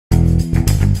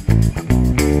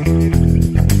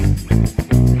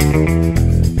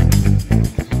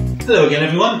Hello again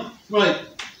everyone. Right,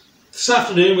 this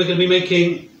afternoon we're going to be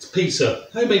making pizza,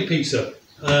 homemade pizza.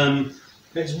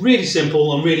 It's really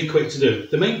simple and really quick to do.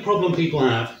 The main problem people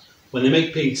have when they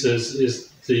make pizzas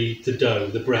is the dough,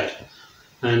 the bread,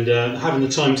 and having the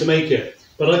time to make it.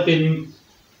 But I've been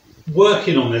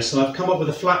working on this and I've come up with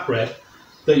a flatbread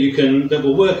that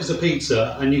will work as a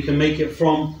pizza, and you can make it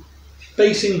from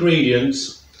base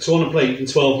ingredients to on a plate in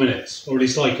 12 minutes, or at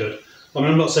least I could. I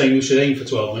mean, I'm not saying you should aim for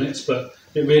 12 minutes, but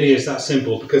it really is that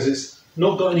simple because it's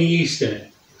not got any yeast in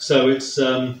it. So it's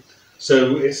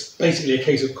basically a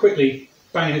case of quickly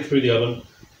banging it through the oven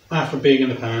after being in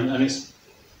the pan, and it's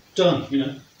done,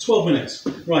 12 minutes.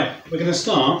 Right, we're going to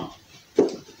start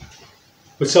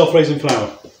with self-raising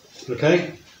flour,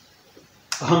 okay?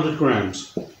 100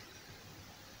 grams.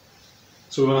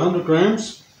 So we want 100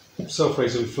 grams of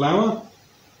self-raising flour,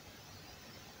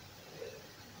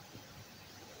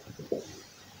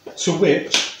 to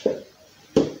which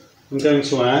I'm going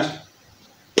to add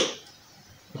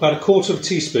about 1/4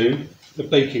 teaspoon of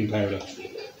baking powder.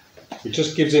 It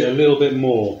just gives it a little bit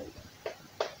more.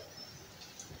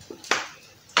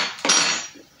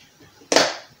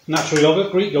 Natural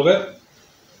yogurt, Greek yogurt.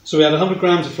 So we add 100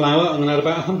 grams of flour. I'm going to add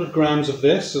about 100 grams of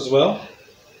this as well.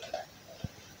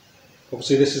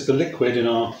 Obviously this is the liquid in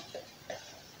our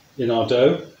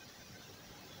dough.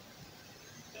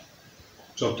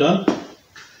 Job done.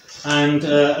 And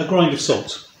a grind of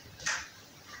salt.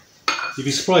 You'd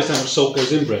be surprised how much salt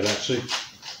goes in bread actually.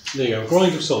 There you go, a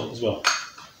grind of salt as well.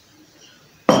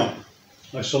 Right,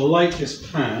 I shall light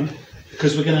this pan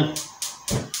because we're going to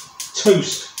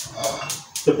toast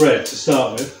the bread to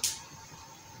start with.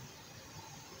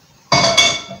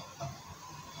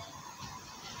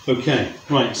 Okay,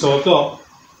 right, so I've got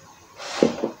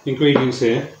ingredients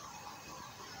here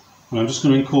and I'm just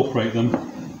going to incorporate them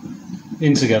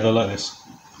in together like this.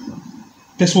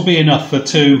 This will be enough for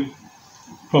two,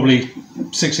 probably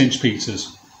 6-inch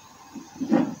pizzas.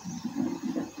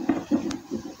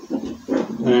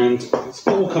 And it's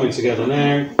all coming together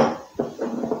now.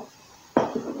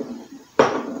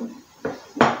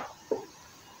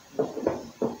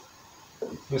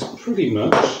 It's pretty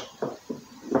much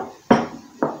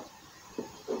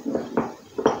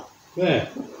there.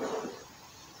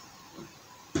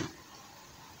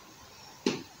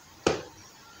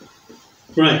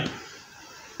 Right.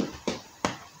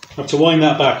 I have to wind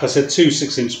that back. I said 2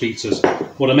 6-inch pizzas.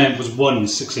 What I meant was 1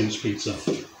 6-inch pizza.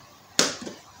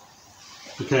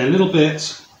 Okay, a little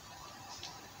bit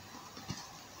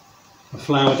of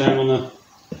flour down on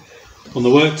the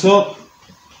worktop.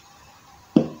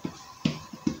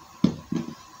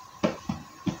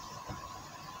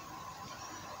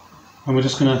 And we're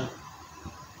just going to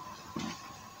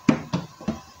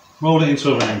roll it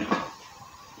into a round.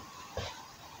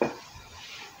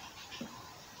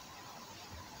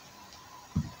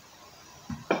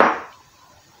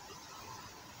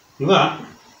 And that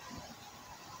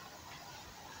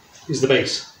is the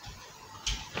base.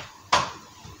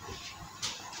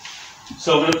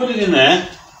 So I'm going to put it in there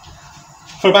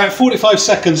for about 45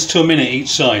 seconds to a minute each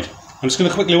side. I'm just going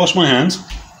to quickly wash my hands.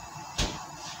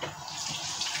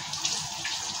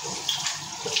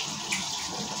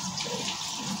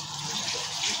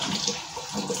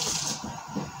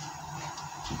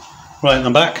 Right,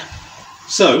 I'm back.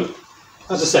 So,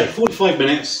 as I say, 45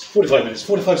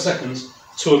 seconds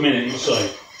to a minute each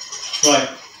side. Right,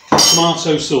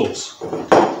 tomato sauce.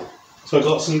 So I've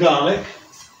got some garlic.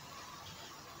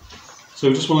 So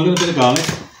we just want a little bit of garlic.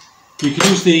 You can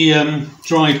use the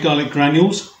dried garlic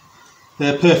granules.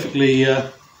 They're perfectly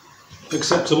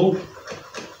acceptable.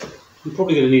 You're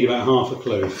probably going to need about half a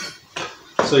clove.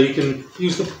 So you can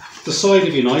use the side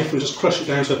of your knife and just crush it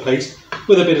down to a paste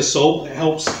with a bit of salt. It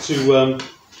helps to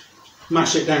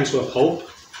mash it down to a pulp.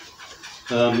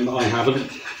 I haven't,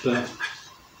 but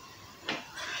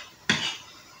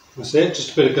that's it,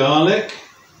 just a bit of garlic.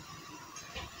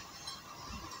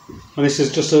 And this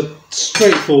is just a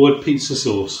straightforward pizza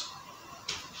sauce.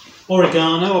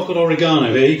 Oregano, I've got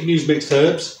oregano here. You can use mixed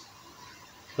herbs.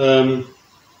 If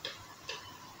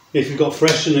you've got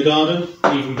fresh in the garden,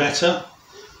 even better.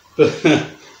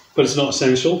 But it's not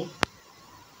essential.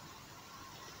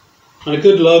 And a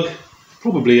good lug,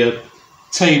 probably a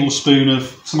tablespoon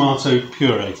of tomato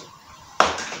puree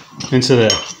into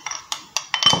there.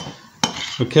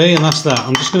 Okay, and that's that.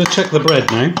 I'm just going to check the bread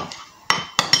now.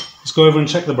 Let's go over and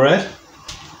check the bread.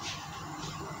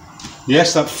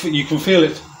 Yes, you can feel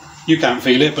it. You can't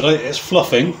feel it, but it's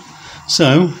fluffing.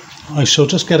 So I shall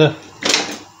just get a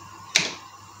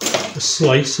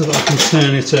slice so that I can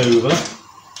turn it over.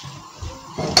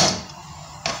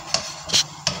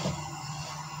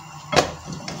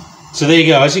 So there you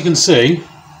go. As you can see,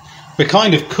 we're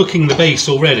kind of cooking the base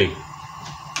already.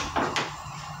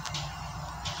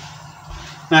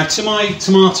 Now to my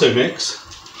tomato mix,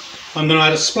 I'm going to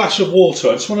add a splash of water.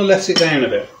 I just want to let it down a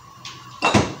bit.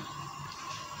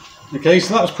 Okay,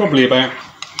 so that was probably about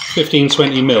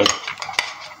 15-20 mil. It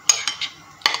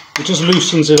just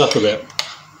loosens it up a bit.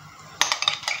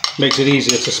 Makes it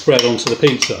easier to spread onto the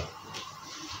pizza.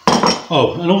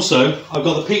 Oh, and also I've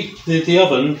got the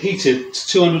oven heated to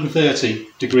 230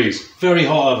 degrees. Very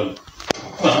hot oven.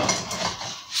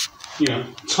 But, you know,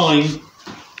 time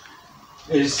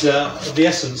is of the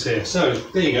essence here. So,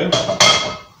 there you go.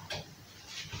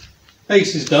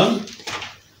 Base is done.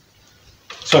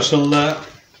 So I shall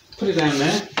put it down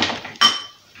there.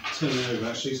 Turn it over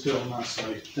actually, let's do it on that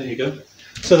side. There you go.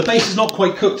 So the base is not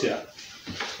quite cooked yet,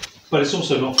 but it's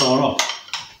also not far off.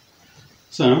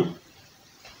 So,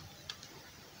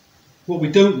 what we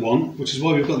don't want, which is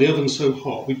why we've got the oven so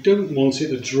hot, we don't want it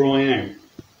to dry out.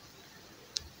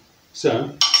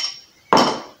 So,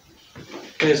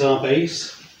 there's our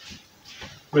base,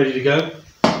 ready to go.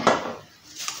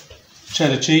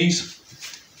 Cheddar cheese,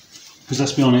 because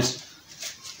let's be honest,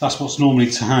 that's what's normally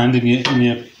to hand in your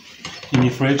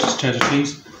fridge, is cheddar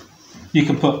cheese. You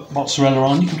can put mozzarella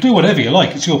on, you can do whatever you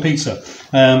like, it's your pizza.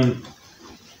 I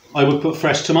would put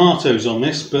fresh tomatoes on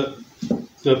this, but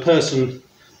the person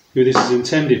who this is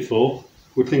intended for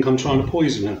would think I'm trying to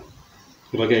poison her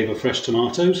if I gave her fresh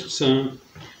tomatoes. So,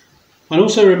 and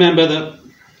also remember that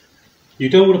you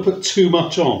don't want to put too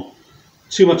much on,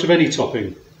 too much of any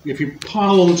topping. If you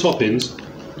pile on toppings,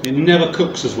 it never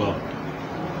cooks as well.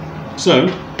 So,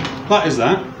 that is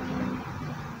that.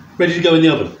 Ready to go in the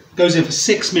oven. Goes in for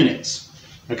 6 minutes.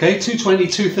 Okay, 220,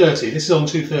 230. This is on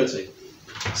 230.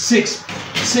 6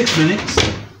 minutes,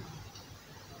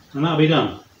 and that'll be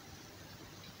done.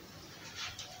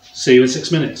 See you in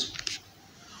 6 minutes.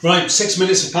 Right, 6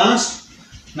 minutes have passed.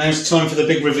 Now it's time for the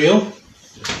big reveal.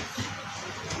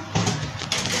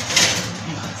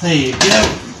 There you go.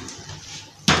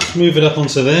 Move it up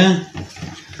onto there.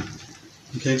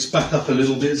 Okay, let's back up a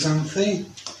little bit, Xanthi.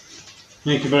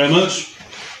 Thank you very much.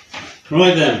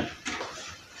 Right then.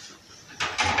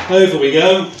 Over we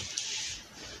go.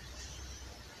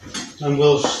 And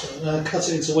we'll cut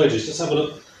it into wedges. Let's have a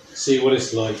look, see what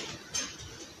it's like.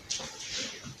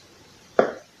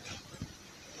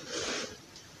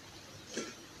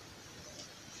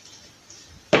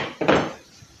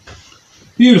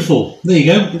 Beautiful. There you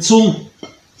go. It's all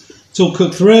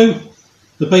cooked through.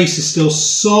 The base is still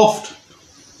soft,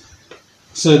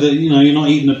 so that you're not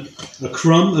eating a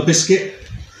crumb, a biscuit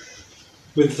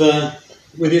with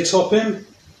your topping.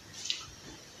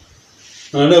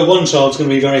 And I know one child's going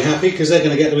to be very happy because they're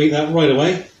going to get to eat that right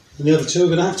away, and the other two are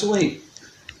going to have to wait.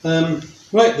 Right,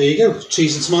 there you go.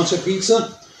 Cheese and tomato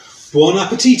pizza. Buon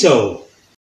appetito!